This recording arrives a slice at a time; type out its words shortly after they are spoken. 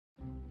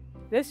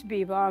This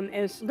bee balm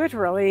is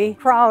literally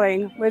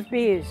crawling with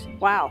bees.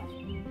 Wow.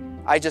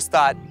 I just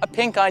thought, a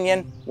pink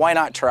onion, why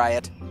not try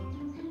it?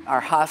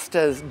 Our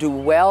hostas do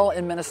well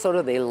in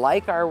Minnesota. They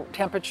like our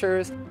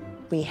temperatures.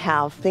 We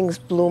have things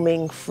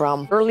blooming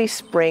from early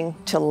spring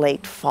to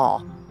late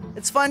fall.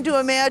 It's fun to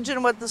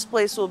imagine what this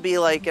place will be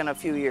like in a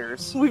few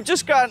years. We've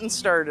just gotten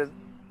started.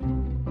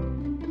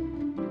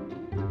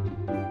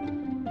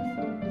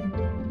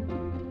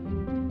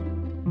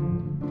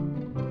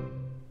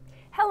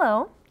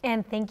 Hello,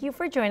 and thank you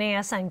for joining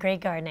us on Great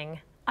Gardening.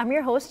 I'm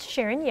your host,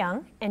 Sharon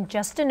Young, and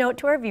just a note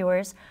to our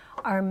viewers,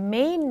 our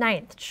May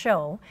 9th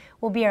show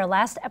will be our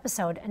last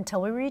episode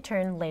until we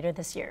return later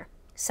this year.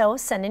 So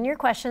send in your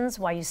questions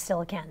while you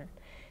still can.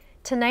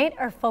 Tonight,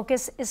 our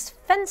focus is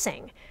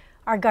fencing.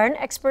 Our garden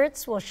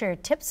experts will share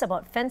tips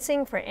about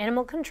fencing for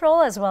animal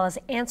control as well as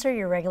answer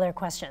your regular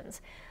questions.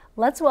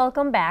 Let's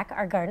welcome back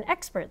our garden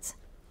experts.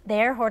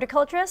 They are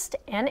horticulturist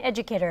and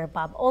educator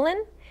Bob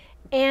Olin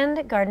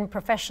and garden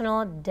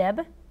professional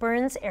Deb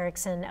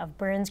Burns-Erickson of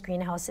Burns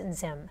Greenhouse in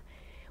Zim.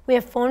 We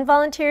have phone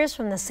volunteers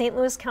from the St.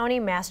 Louis County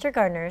Master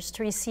Gardeners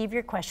to receive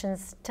your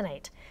questions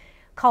tonight.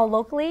 Call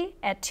locally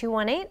at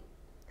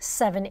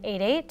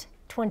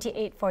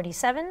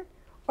 218-788-2847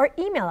 or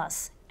email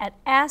us at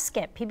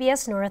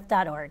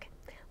ask@pbsnorth.org.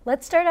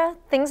 Let's start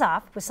things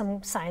off with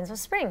some signs of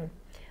spring.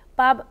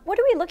 Bob, what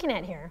are we looking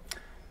at here?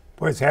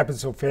 Boy, it's happened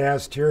so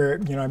fast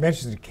here. You know, I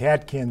mentioned the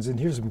catkins, and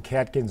here's some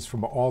catkins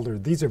from alder.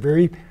 These are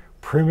very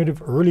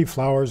primitive early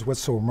flowers.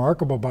 What's so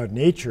remarkable about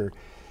nature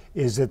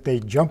is that they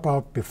jump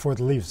out before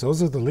the leaves.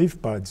 Those are the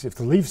leaf buds. If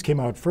the leaves came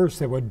out first,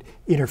 that would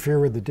interfere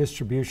with the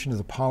distribution of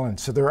the pollen.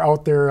 So they're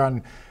out there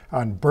on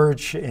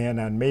birch and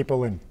on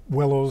maple and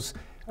willows,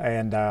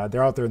 and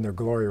they're out there in their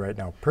glory right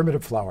now.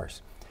 Primitive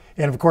flowers.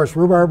 And of course,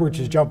 rhubarb, which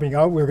is jumping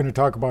out. We're going to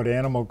talk about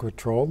animal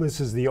control. This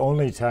is the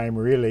only time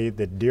really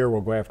that deer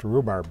will go after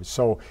rhubarb.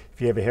 So if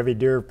you have a heavy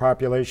deer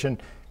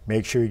population,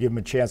 make sure you give them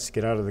a chance to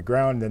get out of the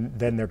ground,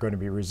 then they're going to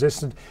be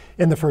resistant.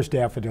 And the first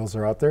daffodils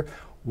are out there.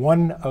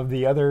 One of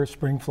the other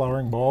spring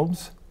flowering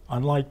bulbs,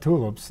 unlike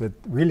tulips, that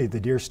really the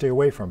deer stay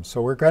away from.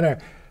 So we're kind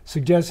of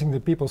suggesting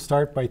that people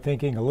start by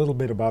thinking a little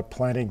bit about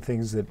planting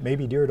things that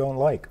maybe deer don't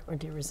like. Or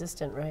deer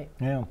resistant, right?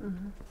 Yeah.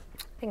 Mm-hmm.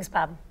 Thanks,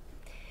 Bob.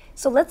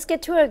 So let's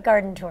get to a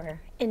garden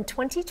tour. In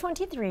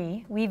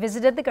 2023, we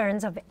visited the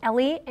gardens of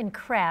Ellie and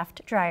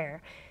Kraft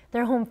Dryer.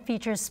 Their home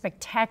features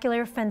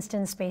spectacular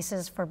fenced-in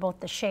spaces for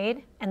both the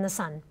shade and the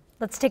sun.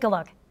 Let's take a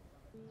look.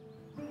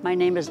 My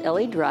name is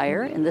Ellie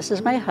Dryer, and this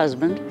is my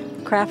husband,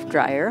 Kraft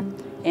Dryer,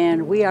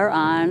 and we are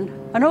on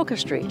Anoka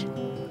Street.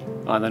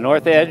 On the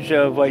north edge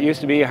of what used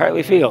to be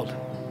Hartley Field.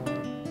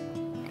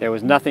 There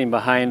was nothing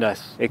behind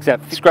us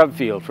except scrub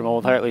field from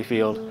old Hartley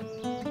Field.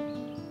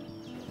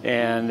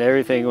 And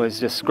everything was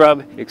just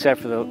scrub except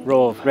for the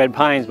row of red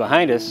pines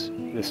behind us.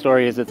 The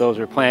story is that those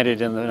were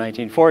planted in the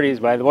 1940s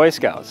by the Boy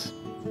Scouts.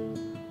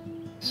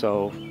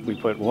 So we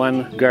put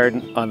one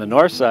garden on the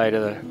north side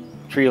of the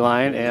tree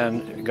line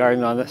and a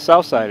garden on the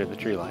south side of the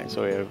tree line.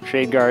 So we have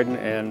shade garden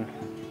and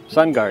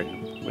sun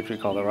garden, which we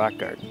call the rock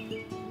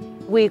garden.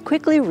 We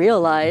quickly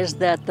realized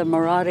that the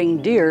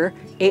marauding deer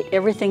ate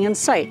everything in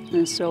sight,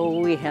 and so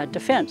we had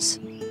to fence.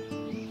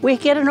 We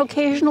get an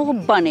occasional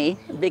bunny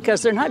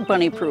because they're not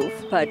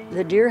bunny-proof, but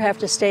the deer have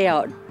to stay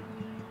out.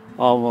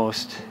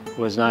 Almost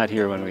was not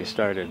here when we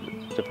started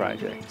the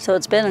project. So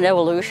it's been an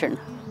evolution.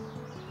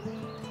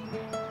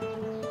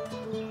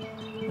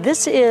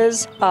 This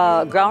is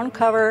ground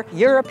cover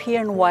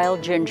European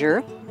wild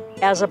ginger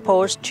as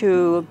opposed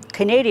to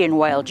Canadian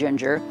wild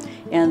ginger,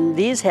 and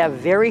these have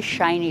very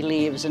shiny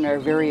leaves and are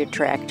very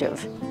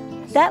attractive.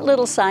 That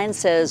little sign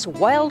says,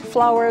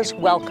 "Wildflowers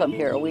welcome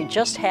here." We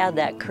just had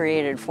that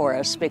created for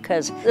us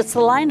because it's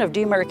the line of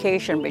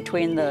demarcation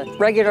between the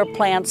regular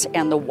plants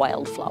and the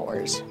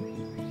wildflowers.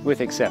 With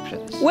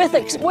exceptions. With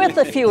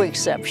a few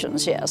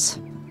exceptions, yes.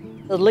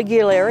 The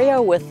Ligularia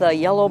with the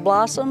yellow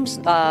blossoms,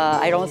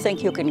 I don't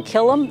think you can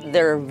kill them.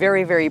 They're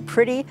very, very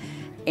pretty.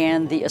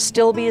 And the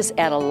astilbes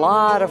add a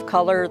lot of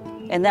color.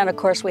 And then, of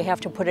course, we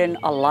have to put in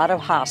a lot of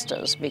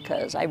hostas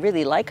because I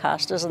really like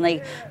hostas, and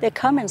they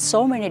come in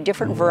so many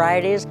different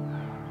varieties.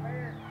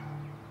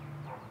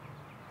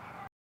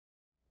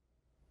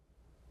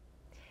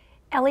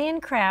 Ellie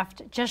and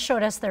Kraft just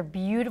showed us their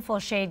beautiful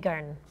shade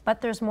garden,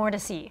 but there's more to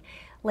see.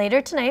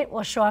 Later tonight,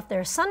 we'll show off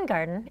their sun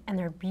garden and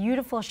their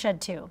beautiful shed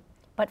too.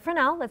 But for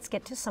now, let's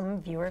get to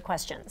some viewer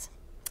questions.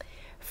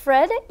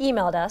 Fred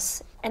emailed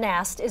us and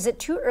asked, is it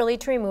too early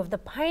to remove the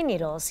pine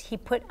needles he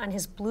put on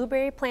his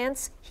blueberry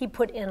plants he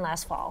put in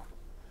last fall?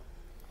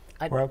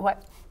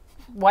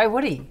 Why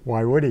would he?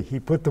 Why would he? He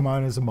put them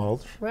on as a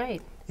mulch.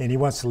 Right. And he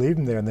wants to leave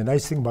them there. And the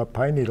nice thing about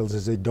pine needles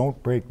is they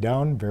don't break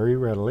down very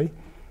readily,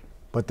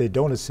 but they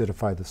don't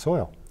acidify the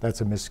soil.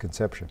 That's a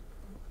misconception.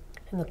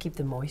 And they'll keep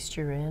the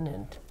moisture in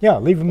and... Yeah,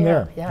 leave them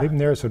there. Yeah. Leave them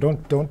there, so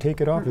don't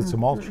take it off. It's a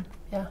mulch.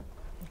 Yeah.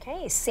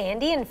 Okay,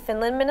 Sandy in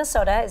Finland,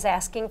 Minnesota is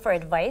asking for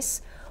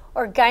advice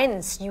or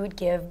guidance you would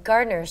give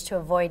gardeners to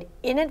avoid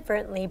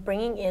inadvertently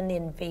bringing in the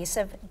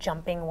invasive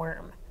jumping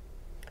worm.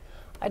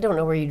 I don't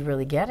know where you'd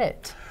really get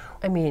it.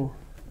 I mean,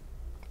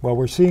 Well,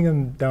 we're seeing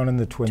them down in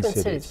the Twin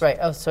Cities. Right.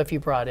 Oh, so if you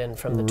brought in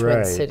from the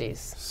Twin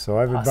Cities. So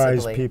I've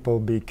advised people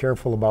be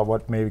careful about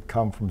what may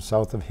come from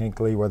south of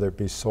Hinckley, whether it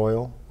be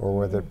soil or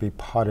whether it be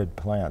potted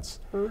plants.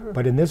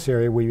 But in this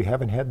area, we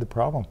haven't had the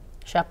problem.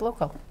 Shop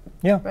local.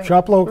 Yeah,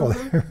 shop local.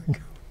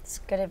 That's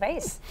good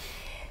advice.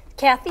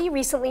 Kathy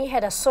recently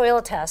had a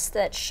soil test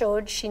that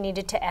showed she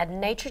needed to add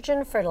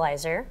nitrogen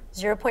fertilizer,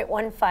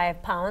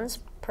 0.15 pounds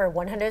per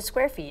 100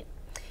 square feet.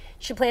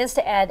 She plans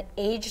to add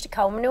aged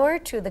cow manure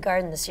to the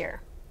garden this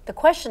year. The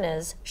question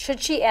is,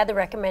 should she add the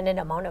recommended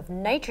amount of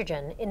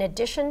nitrogen in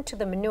addition to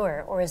the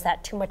manure, or is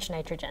that too much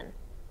nitrogen?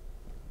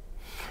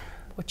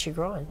 What's she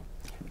growing?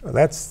 Well,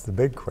 that's the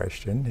big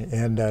question.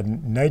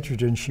 And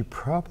nitrogen, she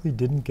probably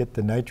didn't get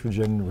the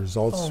nitrogen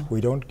results. We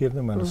don't give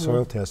them on a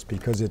soil test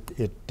because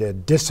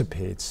it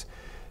dissipates.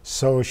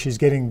 So she's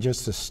getting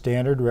just a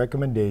standard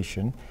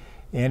recommendation.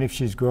 And if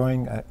she's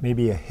growing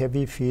maybe a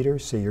heavy feeder,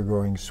 say you're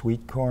growing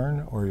sweet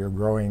corn or you're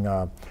growing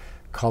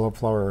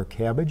cauliflower or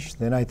cabbage,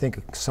 then I think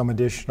some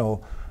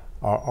additional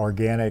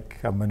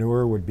organic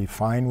manure would be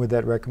fine with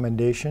that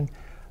recommendation.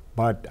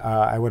 But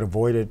I would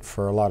avoid it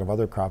for a lot of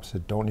other crops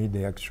that don't need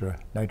the extra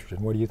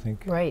nitrogen. What do you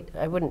think? Right.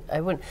 I wouldn't.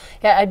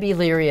 Yeah, I'd be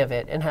leery of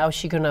it. And how is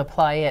she going to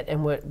apply it,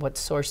 and what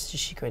source is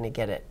she going to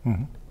get it?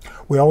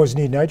 We always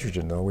need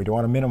nitrogen, though. We don't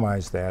want to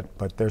minimize that,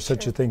 but there's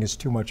such a thing as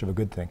too much of a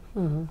good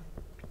thing.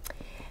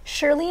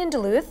 Shirley in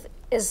Duluth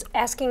is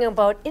asking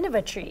about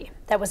Innovatree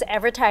that was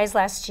advertised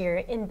last year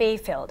in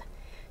Bayfield.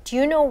 Do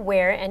you know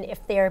where and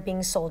if they are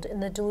being sold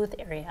in the Duluth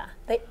area?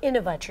 The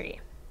Innovatree.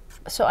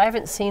 So I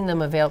haven't seen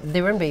them available.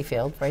 They were in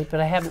Bayfield, right? But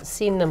I haven't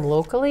seen them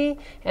locally,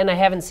 and I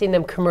haven't seen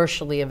them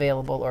commercially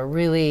available, or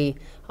really,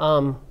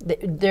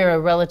 they're a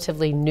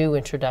relatively new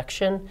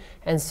introduction,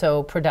 and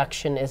so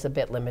production is a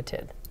bit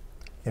limited.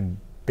 And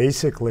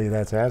basically,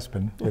 that's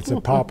aspen. It's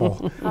a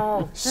popple.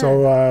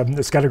 So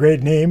it's got a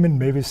great name and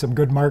maybe some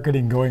good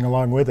marketing going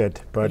along with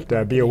it.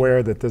 But be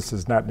aware that this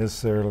is not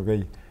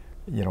necessarily,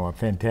 a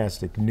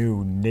fantastic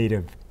new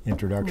native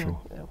introduction.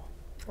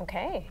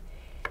 Okay.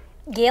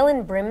 Gail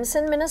in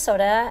Brimson,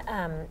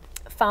 Minnesota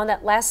found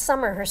that last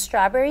summer her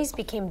strawberries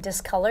became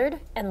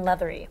discolored and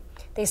leathery.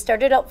 They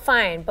started out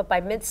fine, but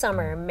by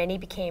midsummer, many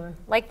became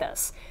like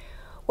this.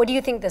 What do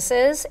you think this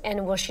is,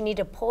 and will she need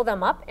to pull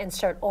them up and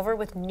start over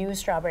with new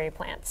strawberry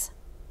plants?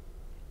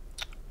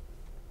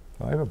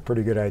 Well, I have a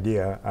pretty good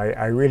idea.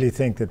 I really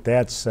think that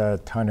that's a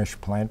tarnished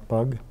plant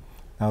bug.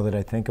 Now that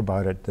I think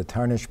about it, the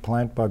tarnished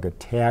plant bug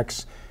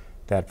attacks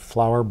that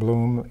flower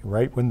bloom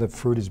right when the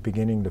fruit is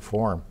beginning to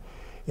form.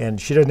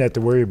 And she doesn't have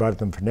to worry about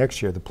them for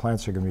next year. The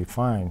plants are going to be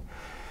fine.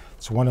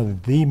 It's one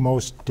of the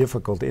most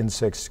difficult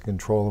insects to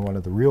control and one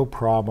of the real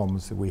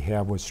problems that we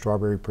have with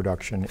strawberry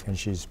production, and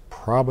she's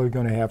probably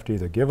going to have to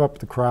either give up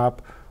the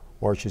crop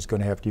or she's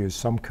going to have to use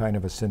some kind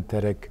of a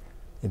synthetic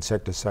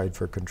insecticide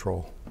for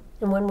control.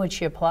 And when would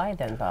she apply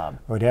then, Bob?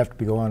 It would have to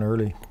be going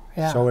early.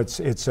 Yeah. So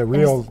it's a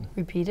real...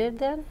 repeated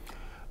then?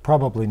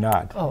 Probably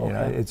not. Oh,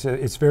 okay.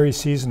 It's very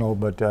seasonal,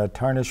 but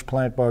tarnished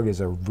plant bug is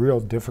a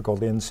real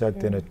difficult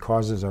insect, and it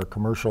causes our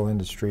commercial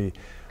industry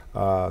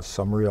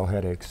some real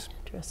headaches.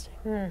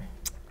 Interesting.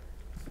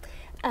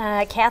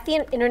 Kathy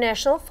in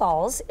International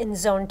Falls in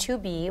Zone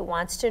 2B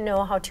wants to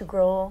know how to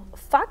grow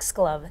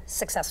foxglove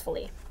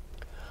successfully.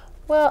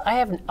 Well,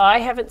 I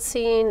haven't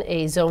seen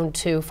a Zone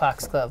 2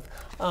 foxglove.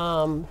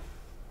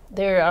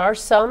 There are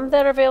some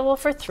that are available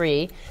for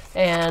 3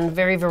 and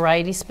very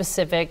variety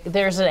specific.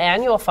 There's an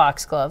annual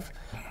foxglove,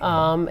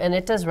 and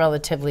it does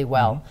relatively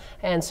well.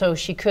 And so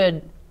she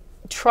could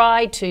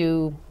try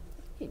to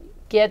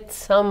get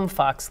some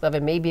foxglove,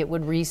 and maybe it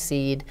would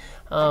reseed.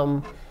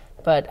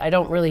 But I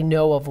don't really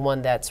know of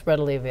one that's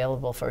readily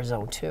available for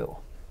Zone 2.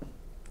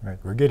 Right,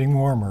 we're getting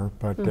warmer,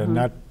 but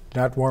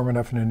not warm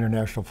enough in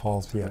International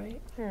Falls yet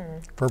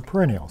for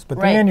perennials. But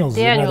the annuals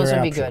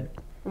would be good.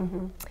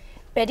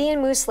 Betty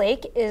in Moose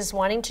Lake is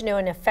wanting to know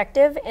an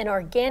effective and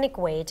organic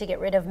way to get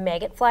rid of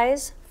maggot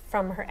flies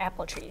from her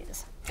apple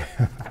trees.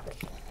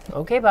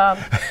 Okay, Bob.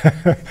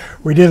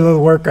 We did a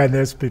little work on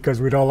this because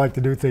we don't like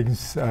to do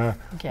things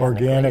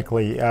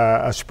organically.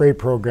 A spray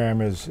program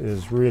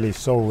is really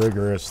so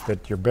rigorous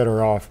that you're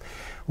better off.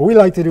 What we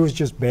like to do is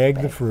just bag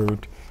the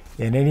fruit,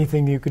 and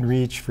anything you can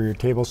reach for your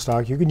table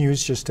stock. You can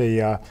use just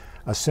a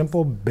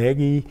simple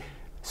baggy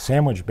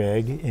sandwich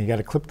bag, and you got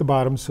to clip the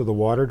bottom so the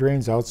water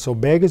drains out. So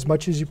bag as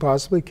much as you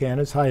possibly can,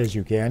 as high as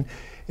you can,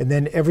 and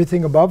then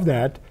everything above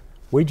that,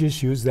 we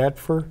just use that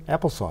for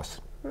applesauce.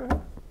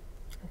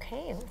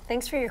 Okay,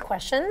 thanks for your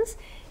questions,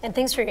 and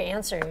thanks for your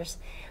answers.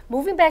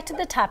 Moving back to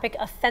the topic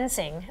of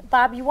fencing,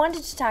 Bob, you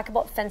wanted to talk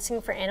about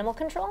fencing for animal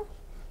control?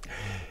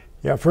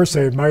 Yeah, first I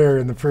admire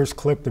in the first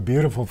clip the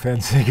beautiful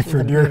fencing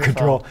for deer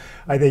control.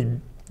 I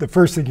think the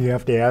first thing you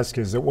have to ask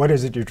is that what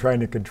is it you're trying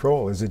to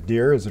control? Is it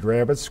deer, is it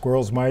rabbits,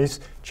 squirrels,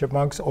 mice,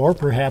 chipmunks, or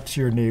perhaps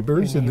your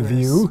neighbors in the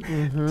view?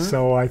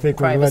 So I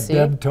think we'll let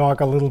Deb talk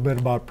a little bit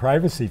about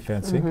privacy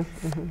fencing.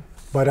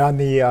 But on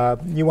the,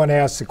 you want to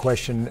ask the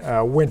question,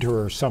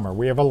 winter or summer.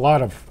 We have a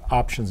lot of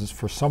options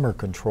for summer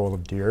control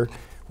of deer,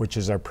 which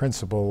is our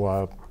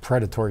principal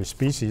predatory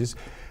species.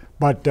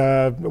 But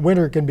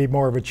winter can be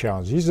more of a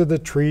challenge. These are the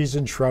trees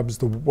and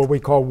shrubs, what we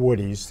call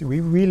woodies. We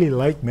really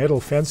like metal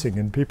fencing,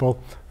 and people,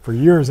 for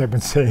years I've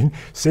been saying,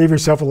 save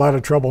yourself a lot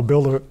of trouble,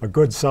 build a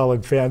good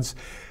solid fence.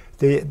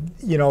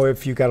 You know,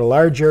 if you've got a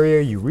large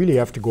area, you really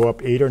have to go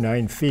up 8 or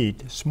 9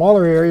 feet.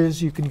 Smaller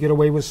areas, you can get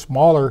away with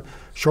smaller,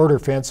 shorter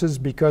fences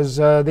because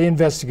they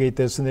investigate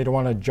this and they don't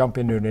want to jump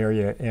into an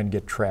area and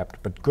get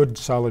trapped. But good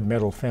solid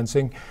metal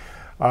fencing.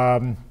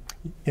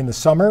 In the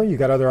summer, you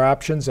got other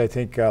options. I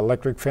think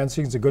electric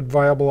fencing is a good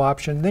viable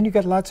option. Then you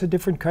got lots of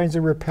different kinds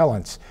of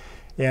repellents.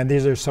 And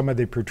these are some of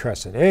the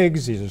putrescent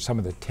eggs. These are some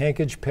of the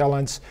tankage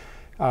repellents.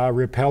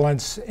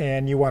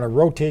 And you want to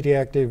rotate the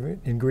active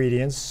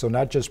ingredients, so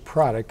not just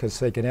product, because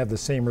they can have the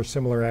same or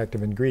similar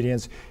active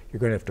ingredients. You're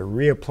going to have to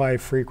reapply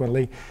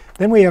frequently.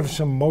 Then we have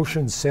some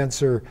motion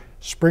sensor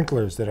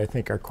sprinklers that I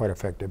think are quite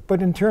effective.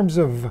 But in terms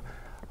of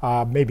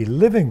maybe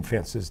living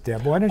fences,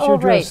 Deb, why don't you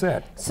address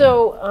that?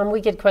 So we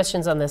get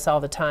questions on this all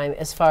the time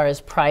as far as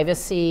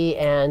privacy,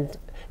 and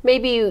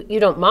maybe you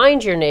don't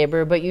mind your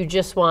neighbor, but you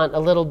just want a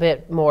little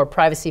bit more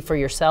privacy for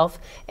yourself.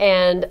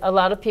 And a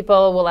lot of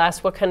people will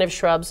ask what kind of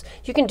shrubs.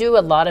 You can do a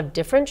lot of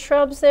different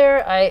shrubs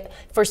there.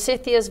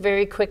 Forsythia is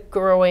very quick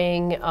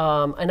growing,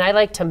 and I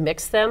like to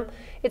mix them.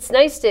 It's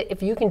nice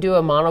if you can do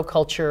a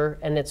monoculture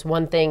and it's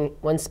one thing,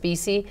 one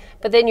species,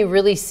 but then you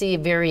really see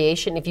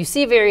variation. If you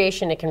see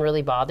variation, it can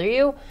really bother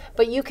you,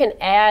 but you can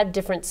add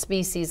different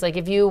species. Like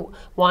if you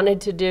wanted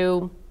to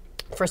do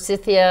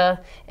forsythia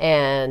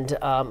and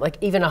like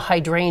even a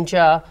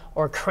hydrangea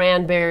or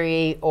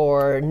cranberry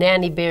or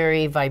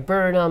nannyberry,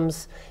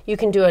 viburnums, you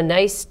can do a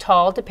nice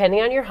tall, depending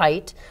on your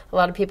height, a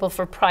lot of people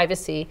for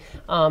privacy,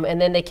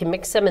 and then they can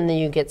mix them and then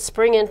you get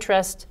spring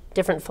interest,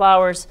 different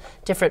flowers,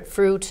 different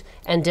fruit,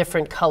 and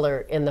different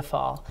color in the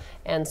fall.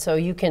 And so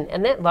you can,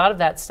 and a lot of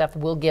that stuff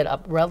will get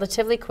up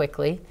relatively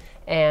quickly,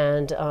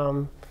 and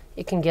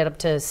it can get up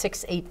to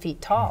 6, 8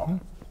 feet tall,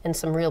 and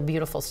some real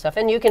beautiful stuff.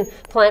 And you can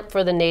plant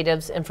for the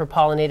natives and for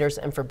pollinators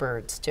and for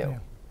birds too,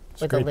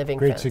 with a living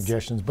great fence.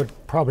 Suggestions, but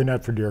probably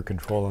not for deer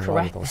control and all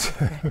of those.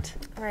 Correct.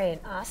 All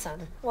right, awesome.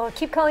 Well,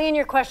 keep calling in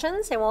your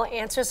questions, and we'll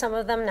answer some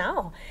of them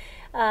now.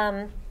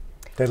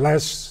 That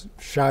last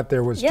shot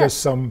there was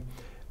just some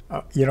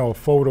you know, a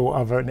photo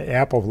of an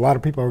apple. A lot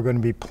of people are going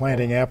to be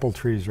planting apple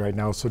trees right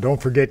now, so don't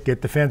forget,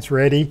 get the fence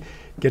ready,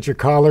 get your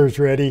collars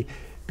ready,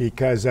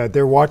 because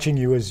they're watching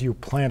you as you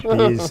plant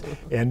these,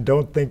 and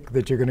don't think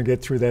that you're going to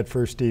get through that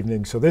first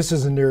evening. So this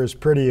isn't near as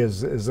pretty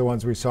as the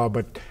ones we saw,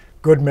 but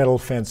good metal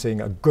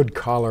fencing, a good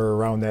collar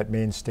around that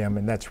main stem,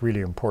 and that's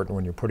really important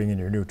when you're putting in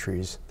your new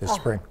trees this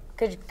spring.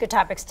 Good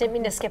topics. Didn't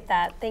mean to skip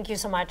that. Thank you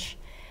so much.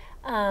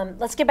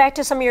 Let's get back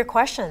to some of your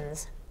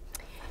questions.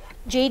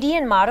 JD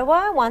in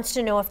Mattawa wants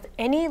to know if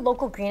any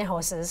local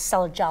greenhouses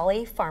sell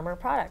Jolly Farmer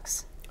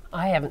products.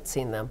 I haven't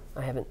seen them.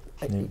 I haven't.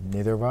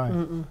 Neither have I.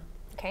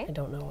 Okay. I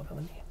don't know of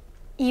them.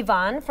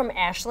 Yvonne from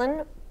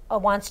Ashland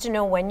wants to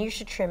know when you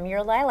should trim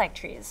your lilac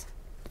trees.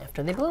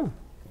 After they bloom.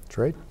 That's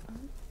right.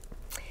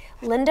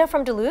 Linda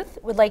from Duluth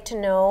would like to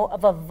know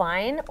of a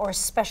vine or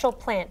special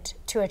plant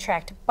to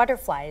attract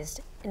butterflies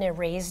in a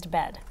raised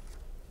bed.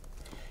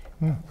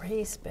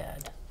 Raised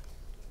bed.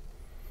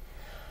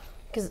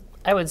 Because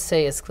I would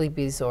say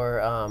Asclepias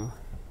or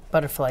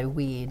butterfly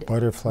weed.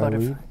 Butterfly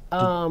weed.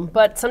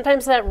 But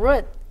sometimes that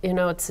root, you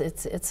know,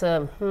 it's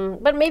a.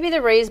 But maybe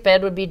the raised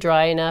bed would be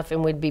dry enough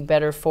and would be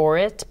better for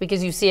it,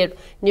 because you see it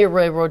near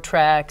railroad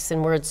tracks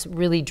and where it's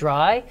really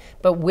dry.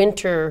 But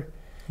winter,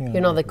 you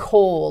know, the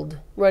cold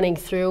running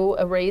through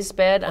a raised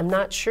bed, I'm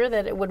not sure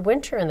that it would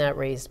winter in that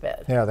raised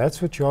bed. Yeah,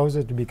 that's what you always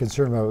have to be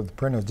concerned about with the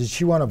perennials. Did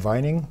she want a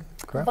vining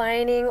crop?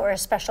 Vining or a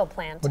special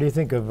plant. What do you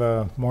think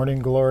of morning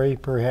glory,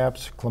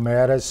 perhaps,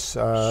 clematis?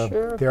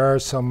 Sure. There are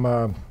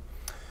some.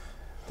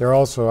 There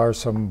also are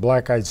some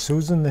black-eyed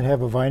Susan that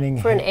have a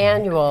vining for an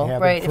annual,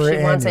 right? If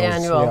she wants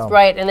annual,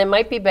 right? And it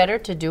might be better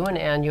to do an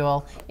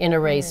annual in a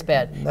raised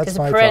bed, because a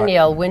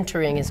perennial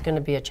wintering is going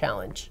to be a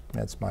challenge.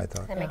 That's my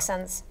thought. That makes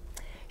sense.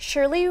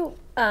 Shirley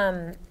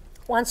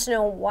wants to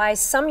know why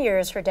some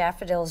years her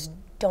daffodils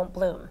don't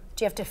bloom.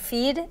 Do you have to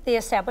feed the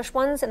established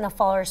ones in the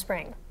fall or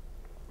spring?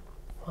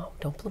 Well,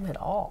 don't bloom at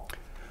all.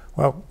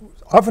 Well,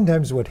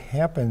 oftentimes what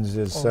happens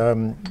is,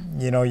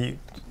 you know,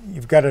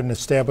 you've got an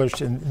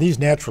established, and these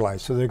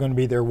naturalize, so they're going to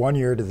be there one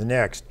year to the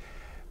next.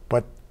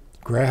 But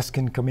grass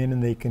can come in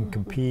and they can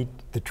compete.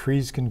 The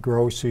trees can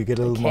grow, so you get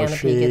a little more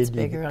shade. Canopy gets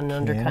bigger on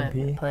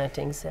undercut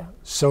plantings. Yeah.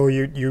 So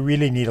you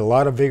really need a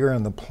lot of vigor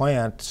in the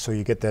plant, so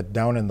you get that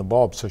down in the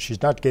bulb. So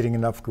she's not getting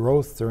enough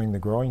growth during the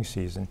growing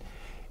season.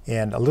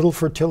 And a little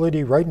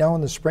fertility right now in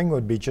the spring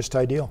would be just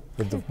ideal,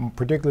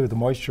 particularly with the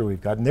moisture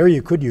we've got. And there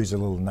you could use a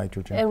little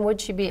nitrogen. And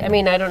would she be, I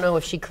mean, I don't know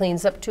if she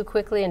cleans up too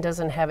quickly and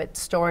doesn't have it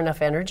store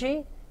enough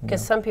energy,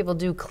 because some people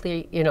do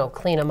clean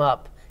them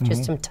up,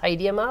 just to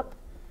tidy them up.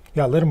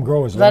 Yeah, let them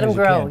grow as long as you can.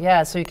 Let them grow,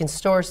 yeah, so you can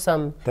store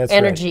some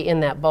energy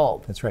in that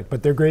bulb. That's right,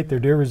 but they're great, they're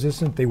deer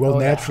resistant, they will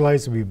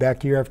naturalize, they'll be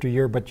back year after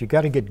year, but you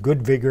got to get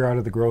good vigor out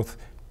of the growth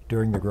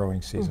during the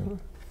growing season.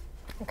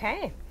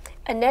 Okay.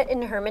 Annette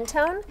in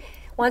Hermantown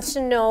wants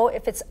to know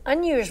if it's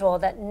unusual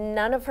that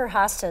none of her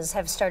hostas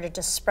have started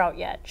to sprout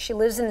yet. She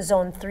lives in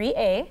zone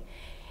 3A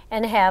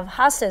and have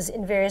hostas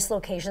in various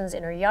locations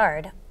in her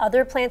yard.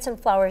 Other plants and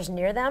flowers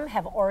near them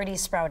have already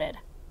sprouted.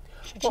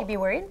 Should she be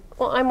worried?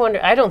 Well, I'm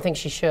wondering, I don't think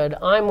she should.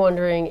 I'm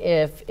wondering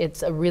if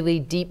it's a really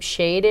deep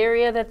shade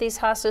area that these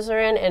hostas are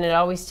in, and it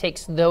always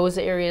takes those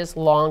areas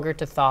longer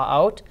to thaw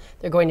out.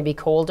 They're going to be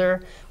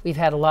colder. We've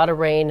had a lot of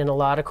rain and a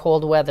lot of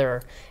cold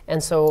weather,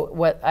 and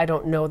so I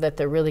don't know that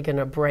they're really going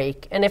to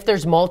break. And if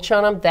there's mulch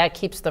on them, that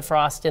keeps the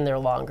frost in there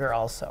longer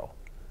also.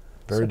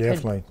 Very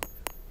definitely.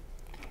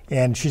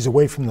 And she's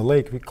away from the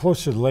lake.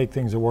 Closer to the lake,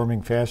 things are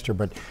warming faster,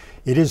 but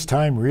it is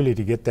time really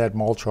to get that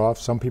mulch off.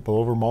 Some people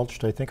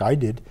over-mulched, I think I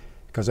did,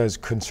 because I was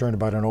concerned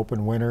about an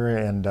open winter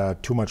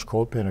and too much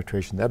cold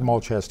penetration. That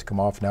mulch has to come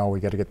off now. We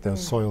got to get the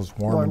soils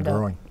warm and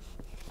growing.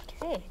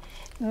 Okay.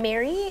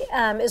 Mary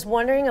is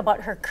wondering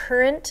about her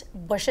currant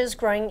bushes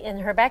growing in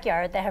her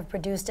backyard that have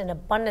produced an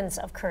abundance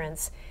of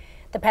currants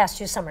the past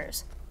 2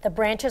 summers. The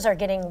branches are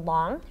getting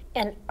long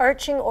and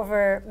arching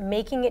over,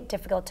 making it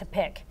difficult to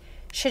pick.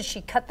 Should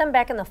she cut them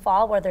back in the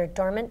fall where they're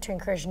dormant to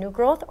encourage new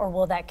growth, or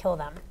will that kill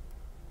them?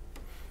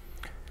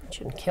 It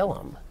shouldn't kill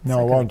them.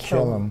 No, it won't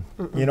kill them.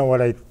 You know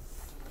what I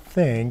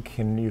think,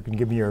 and you can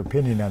give me your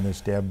opinion on this,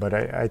 Deb, but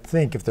I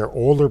think if they're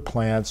older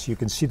plants, you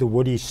can see the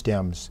woody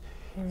stems,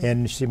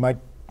 and she might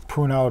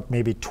prune out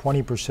maybe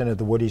 20% of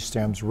the woody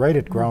stems right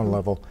at ground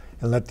level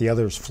and let the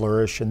others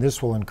flourish, and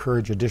this will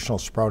encourage additional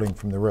sprouting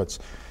from the roots.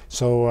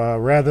 So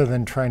rather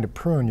than trying to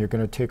prune, you're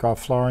going to take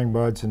off flowering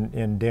buds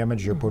and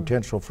damage your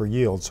potential for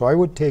yield. So I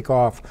would take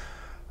off,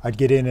 I'd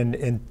get in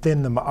and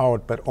thin them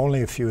out, but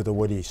only a few of the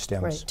woody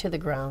stems. Right, to the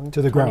ground.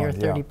 To the ground, or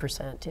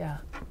 30%, yeah.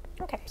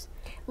 Okay.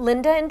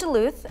 Linda in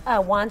Duluth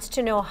wants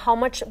to know how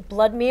much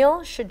blood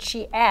meal should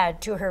she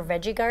add to her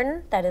veggie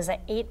garden that is an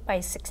 8 by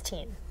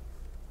 16.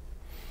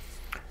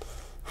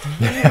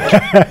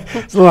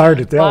 It's a little hard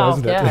to tell,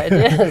 isn't it? Yeah,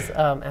 it is.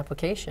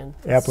 Application.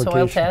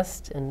 Soil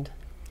test and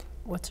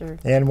what's her...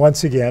 And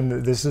once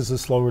again, this is a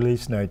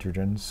slow-release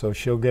nitrogen, so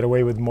she'll get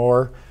away with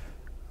more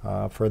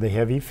for the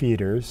heavy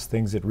feeders,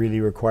 things that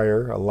really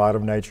require a lot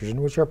of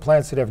nitrogen, which are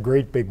plants that have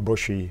great big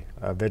bushy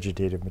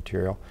vegetative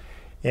material.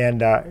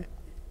 And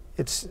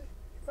it's,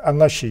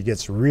 unless she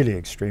gets really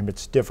extreme,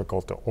 it's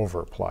difficult to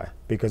over-apply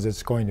because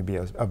it's going to be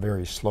a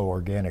very slow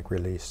organic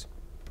release.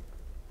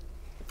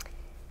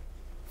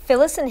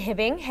 Phyllis in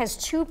Hibbing has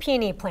 2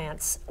 peony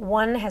plants.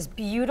 One has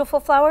beautiful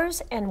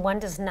flowers and one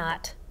does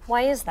not.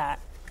 Why is that?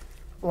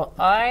 Well,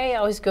 I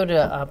always go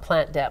to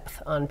plant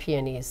depth on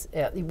peonies.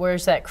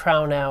 Where's that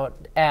crown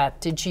out at?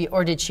 Did she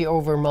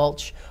over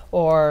mulch?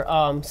 Or,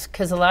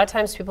 because a lot of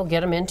times people get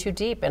them in too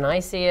deep, and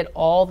I see it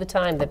all the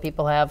time that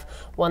people have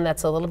one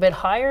that's a little bit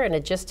higher and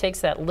it just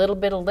takes that little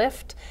bit of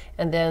lift,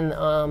 and then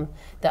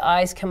the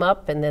eyes come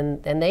up and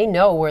then they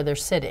know where they're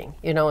sitting,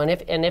 you know,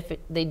 and if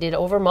they did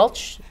over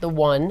mulch the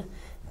one,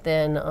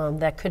 then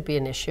that could be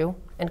an issue,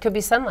 and could be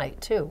sunlight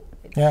too.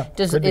 Yeah,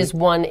 is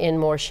one in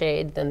more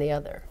shade than the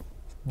other?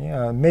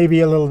 Yeah, maybe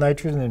a little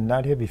nitrogen and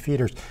not heavy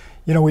feeders.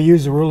 You know, we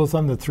use the rule of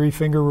thumb, the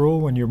 3-finger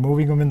rule, when you're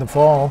moving them in the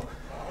fall.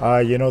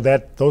 You know,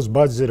 that those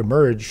buds that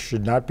emerge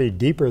should not be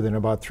deeper than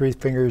about 3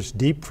 fingers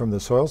deep from the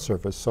soil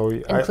surface. So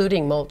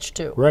including mulch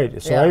too. Right.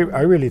 So yeah.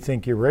 I really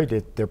think you're right.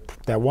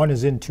 That one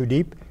is in too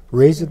deep.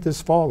 Raise it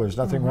this fall. There's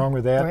nothing wrong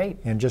with that. Right.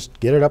 And just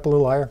get it up a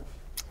little higher.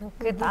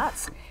 Good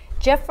thoughts.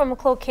 Jeff from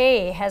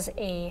Cloquet has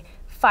a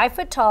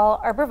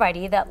 5-foot-tall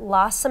arborvitae that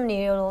lost some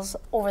needles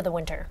over the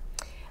winter.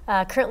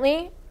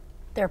 Currently,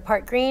 they're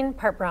part green,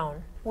 part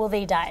brown. Will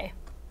they die?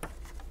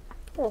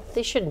 Well,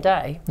 they shouldn't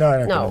die. No,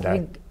 they're not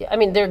going to die. I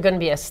mean, they're going to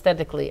be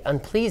aesthetically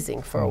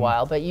unpleasing for a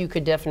while, but you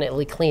could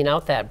definitely clean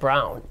out that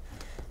brown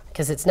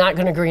because it's not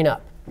going to green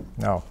up.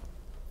 No.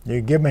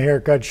 You give them a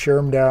haircut, shear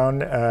them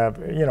down.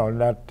 You know,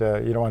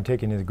 you don't want to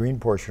take any of the green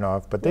portion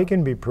off, but they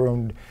can be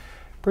pruned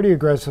pretty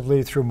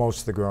aggressively through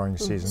most of the growing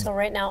season. So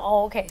right now,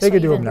 okay. They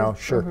could do them now,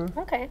 sure.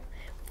 Okay.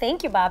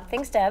 Thank you, Bob.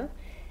 Thanks, Deb.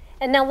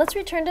 And now let's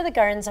return to the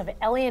gardens of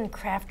Ellie and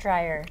Craft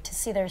Dryer to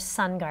see their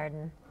sun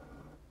garden.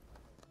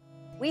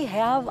 We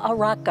have a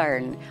rock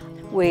garden.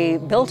 We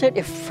built it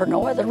if for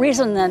no other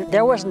reason than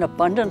there was an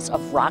abundance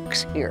of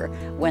rocks here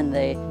when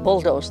they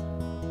bulldozed.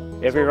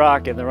 Every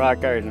rock in the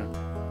rock garden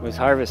was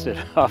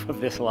harvested off of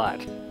this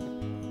lot.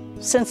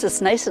 Since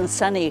it's nice and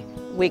sunny,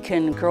 we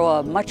can grow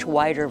a much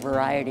wider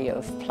variety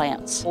of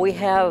plants. We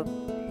have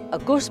a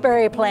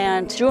gooseberry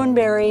plant,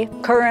 juneberry,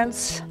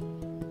 currants,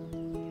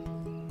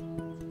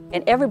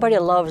 and everybody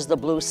loves the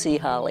blue sea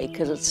holly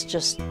because it's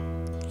just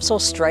so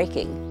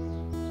striking.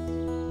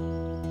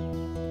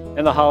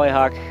 And the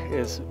hollyhock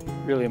is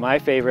really my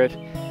favorite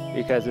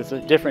because it's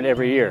different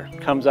every year.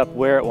 It comes up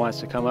where it wants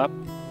to come up.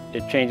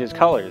 It changes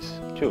colors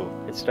too.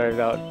 It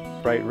started out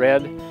bright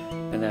red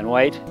and then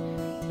white,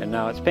 and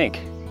now it's pink.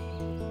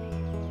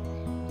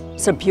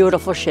 It's a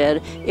beautiful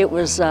shed. It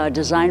was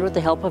designed with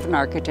the help of an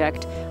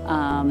architect,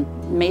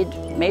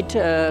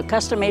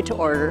 custom made to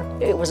order.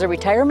 It was a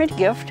retirement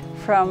gift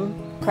from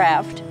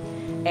Craft,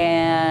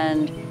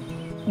 and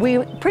we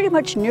pretty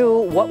much knew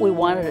what we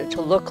wanted it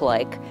to look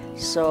like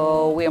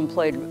So we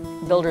employed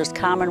Builders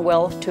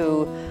Commonwealth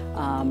to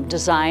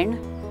design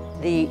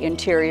the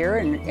interior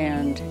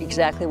and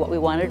exactly what we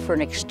wanted for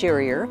an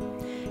exterior.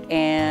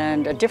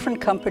 And a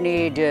different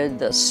company did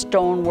the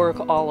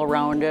stonework all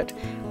around it,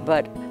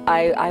 but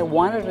I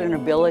wanted an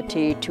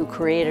ability to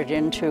create it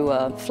into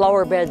a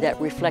flower bed that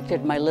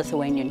reflected my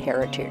Lithuanian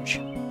heritage.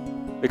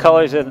 The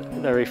colors that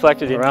are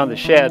reflected around the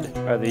shed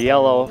are the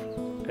yellow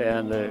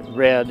and the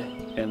red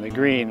and the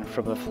green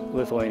from the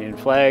Lithuanian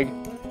flag.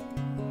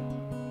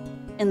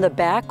 In the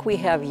back we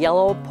have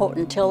yellow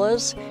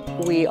potentillas.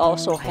 We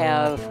also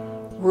have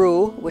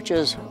rue, which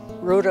is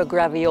Ruta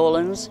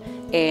graveolens,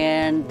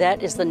 and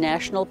that is the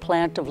national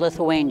plant of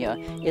Lithuania.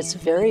 It's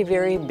very,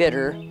 very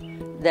bitter.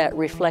 That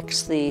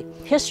reflects the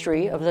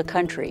history of the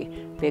country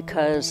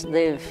because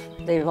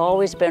they've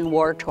always been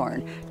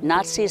war-torn.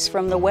 Nazis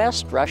from the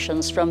west,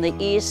 Russians from the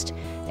east,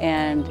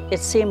 and it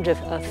seemed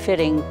a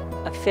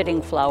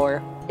fitting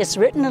flower. It's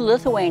written in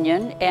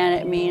Lithuanian and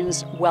it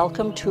means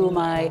welcome to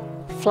my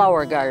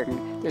flower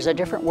garden. There's a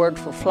different word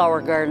for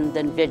flower garden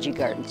than veggie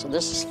garden, so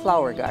this is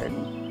flower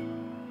garden.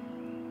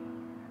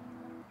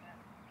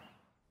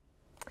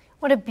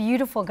 What a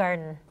beautiful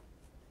garden.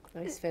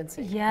 Nice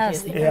fencing.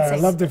 Yes. Yeah, I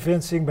love the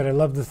fencing, but I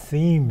love the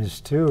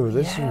themes too.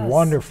 This is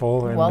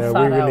wonderful, and Well we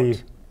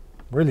thought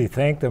really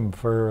thank them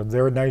for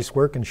their nice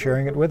work and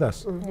sharing it with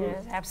us.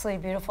 Yes,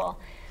 absolutely beautiful.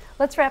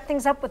 Let's wrap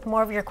things up with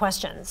more of your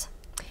questions.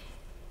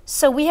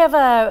 So we have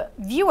a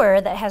viewer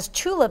that has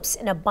tulips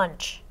in a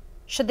bunch.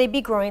 Should they be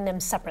growing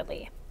them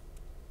separately?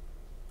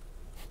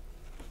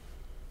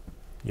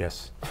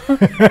 Yes,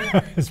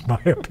 is my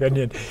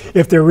opinion.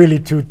 If they're really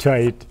too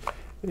tight,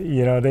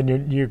 you know,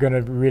 then you're going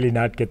to really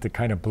not get the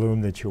kind of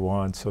bloom that you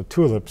want. So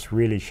tulips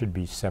really should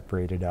be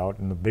separated out,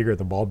 and the bigger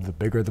the bulb, the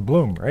bigger the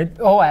bloom, right?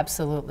 Oh,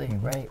 absolutely,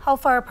 right. How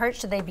far apart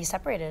should they be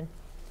separated?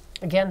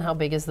 Again, how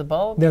big is the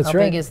bulb? That's how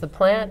right. big is the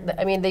plant?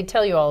 I mean, they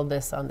tell you all of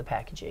this on the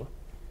packaging.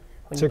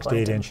 when you 6 to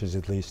plant 8 them, inches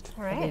at least.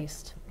 All right. At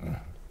least.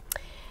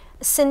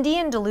 Cindy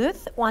in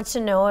Duluth wants to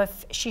know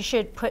if she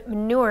should put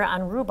manure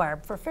on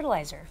rhubarb for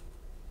fertilizer.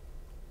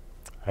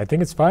 I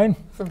think it's fine,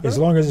 as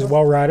long as it's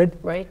well rotted.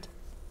 Right.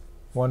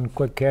 One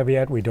quick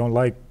caveat, we don't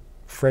like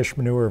fresh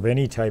manure of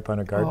any type on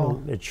a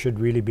garden. It should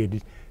really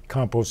be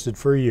composted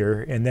for a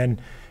year, and then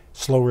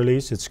slow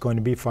release, it's going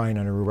to be fine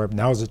on a rhubarb.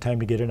 Now's the time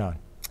to get it on.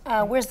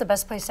 Where's the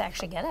best place to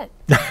actually get it?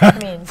 I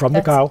mean, From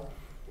the cow.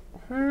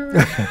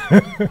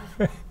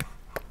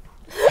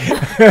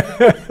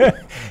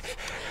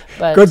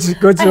 But Good I had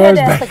source.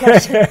 to ask the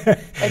question.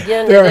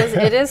 again,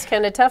 it is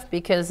kind of tough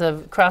because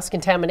of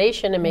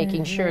cross-contamination and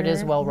making sure it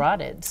is well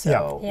rotted.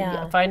 So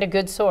Yeah. find a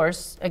good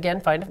source.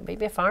 Again, find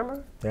maybe a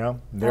farmer. Yeah,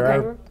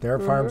 there are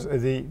farms.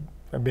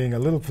 I'm being a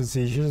little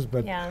facetious,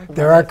 but Yeah.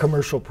 there are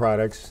commercial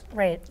products,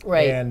 Right.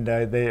 Right. and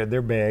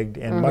they're bagged,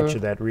 and much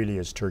of that really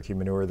is turkey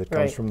manure that comes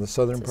Right. from the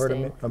southern It's a part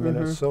stain. of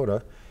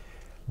Minnesota.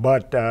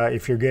 But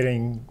if you're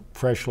getting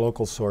fresh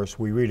local source,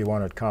 we really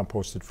want it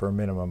composted for a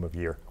minimum of a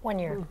year. 1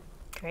 year.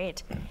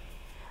 Great.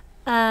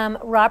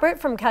 Robert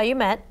from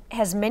Calumet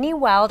has many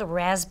wild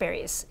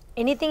raspberries.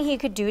 Anything he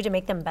could do to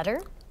make them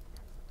better?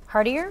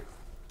 Hardier?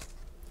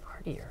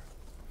 Hardier.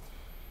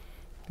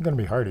 They're going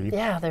to be hardy.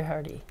 Yeah, they're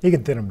hardy. You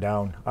can thin them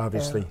down,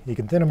 obviously. You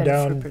can thin them Better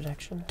down, fruit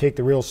production. take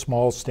the real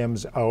small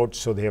stems out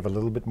so they have a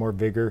little bit more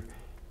vigor,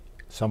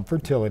 some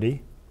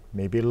fertility,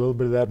 maybe a little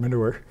bit of that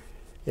manure,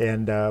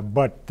 and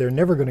but they're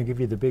never going to give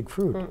you the big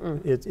fruit.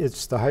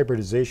 It's the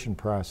hybridization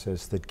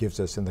process that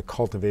gives us, and the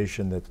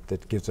cultivation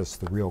that gives us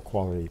the real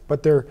quality.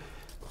 But they're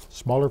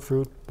smaller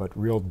fruit, but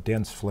real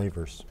dense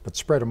flavors. But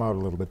spread them out a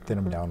little bit, thin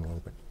them down a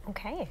little bit.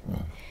 Okay.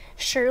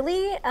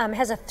 Shirley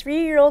has a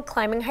 3-year-old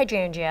climbing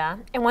hydrangea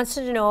and wants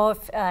to know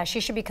if she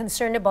should be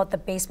concerned about the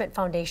basement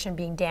foundation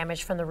being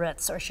damaged from the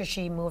roots, or should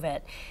she move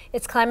it?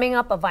 It's climbing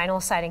up a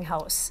vinyl siding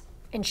house,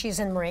 and she's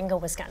in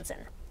Moringa,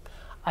 Wisconsin.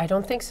 I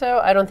don't think so.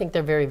 I don't think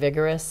they're very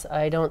vigorous.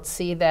 I don't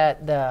see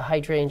that the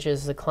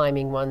hydrangeas, the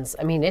climbing ones,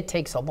 I mean, it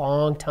takes a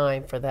long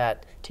time for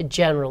that to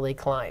generally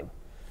climb.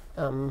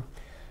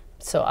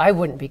 So I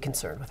wouldn't be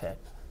concerned with it.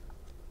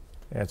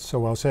 That's so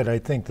well said. I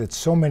think that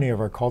so many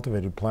of our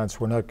cultivated plants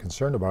we're not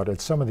concerned about.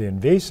 It's some of the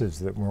invasives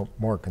that we're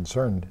more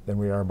concerned than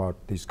we are about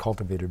these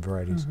cultivated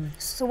varieties.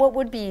 So what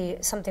would be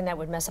something that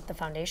would mess up the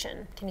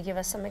foundation? Can you give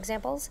us some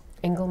examples?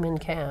 Engelmann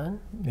can.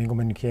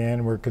 Engelmann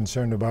can. We're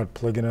concerned about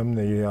Pligonum,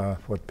 the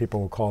what people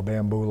will call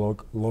bamboo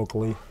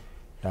locally.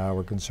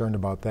 We're concerned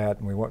about that,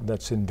 and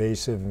that's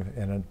invasive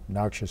and a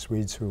noxious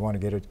weed, so we want to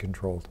get it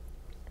controlled.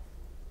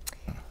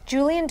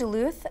 Julie in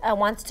Duluth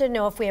wants to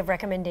know if we have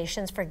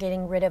recommendations for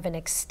getting rid of an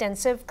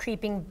extensive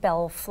creeping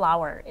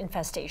bellflower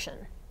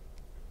infestation.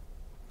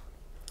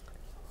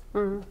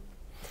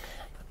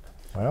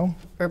 Well,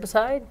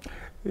 Herbicide?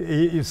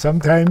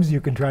 sometimes you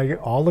can try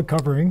all the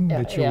covering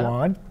that you yeah.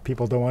 want.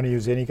 People don't want to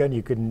use any kind.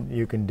 You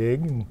can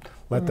dig and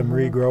let them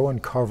regrow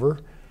and cover,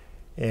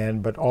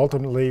 but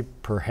ultimately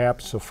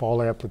perhaps a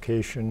fall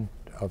application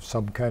of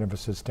some kind of a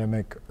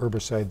systemic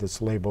herbicide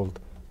that's labeled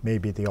may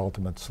be the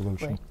ultimate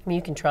solution. Right. I mean,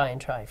 you can try and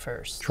try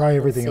first. Try and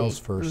everything see. else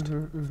first.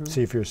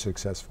 See if you're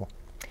successful.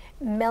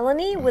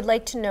 Melanie would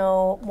like to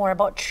know more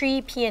about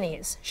tree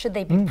peonies. Should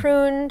they be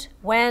pruned?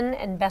 When?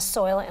 And best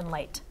soil and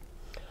light?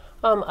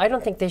 I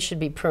don't think they should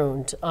be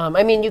pruned.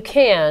 I mean, you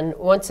can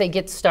once they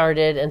get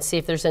started and see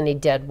if there's any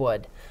dead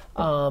wood.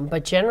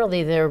 But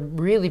generally, they're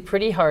really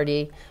pretty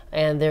hardy,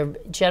 and they're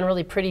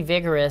generally pretty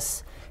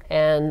vigorous.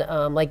 And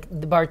like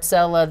the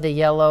Bartzella, the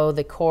yellow,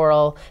 the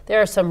coral,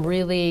 there are some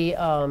really,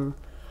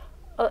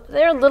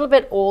 they're a little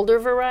bit older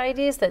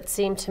varieties that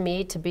seem to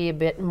me to be a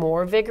bit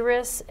more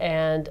vigorous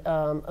and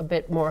a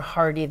bit more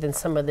hardy than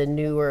some of the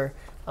newer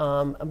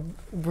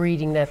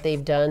breeding that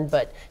they've done.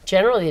 But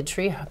generally, the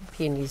tree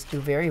peonies do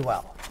very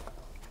well.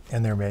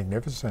 And they're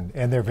magnificent,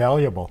 and they're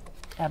valuable.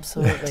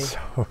 Absolutely.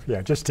 So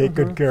yeah, just take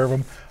good care of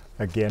them.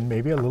 Again,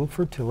 maybe a little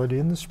fertility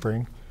in the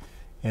spring.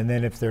 And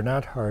then if they're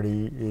not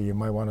hardy, you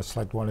might want to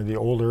select one of the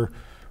older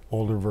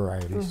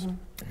varieties.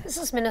 This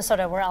is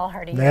Minnesota. We're all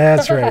hardy.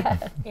 That's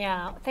right.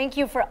 Yeah. Thank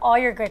you for all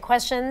your great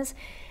questions.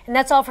 And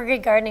that's all for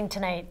Great Gardening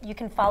tonight. You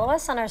can follow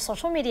us on our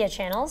social media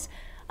channels,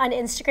 on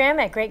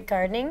Instagram at Great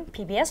Gardening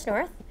PBS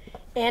North,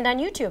 and on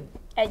YouTube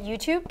at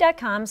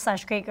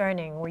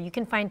youtube.com/greatgardening, where you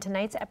can find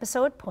tonight's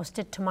episode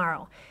posted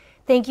tomorrow.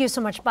 Thank you so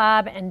much,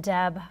 Bob and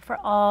Deb, for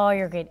all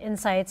your great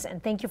insights,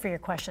 and thank you for your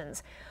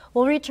questions.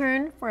 We'll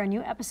return for a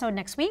new episode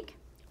next week,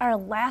 our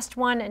last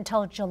one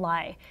until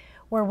July,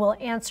 where we'll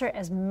answer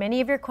as many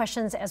of your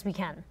questions as we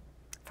can.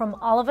 From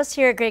all of us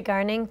here at Great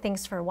Gardening,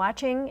 thanks for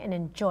watching and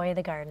enjoy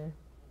the garden.